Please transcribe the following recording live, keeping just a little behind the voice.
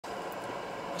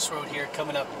This road here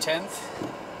coming up 10th,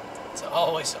 it's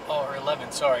always, or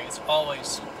 11th, sorry, it's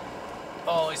always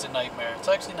a nightmare. It's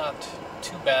actually not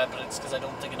too bad, but it's because I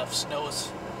don't think enough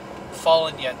snow's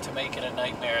fallen yet to make it a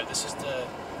nightmare. This is the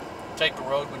type of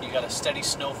road when you got a steady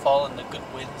snowfall and the good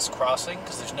winds crossing,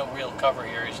 because there's no real cover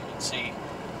here, as you can see.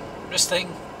 This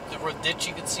thing, the road ditch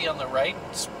you can see on the right,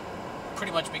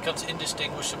 pretty much becomes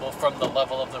indistinguishable from the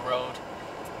level of the road.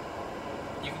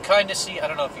 You can kind of see, I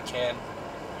don't know if you can,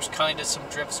 there's kind of some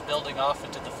drifts building off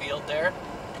into the field there.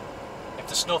 If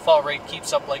the snowfall rate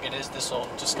keeps up like it is, this will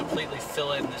just completely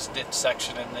fill in this ditch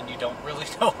section, and then you don't really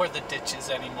know where the ditch is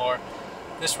anymore.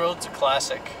 This road's a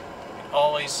classic. It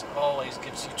always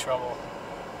gives you trouble.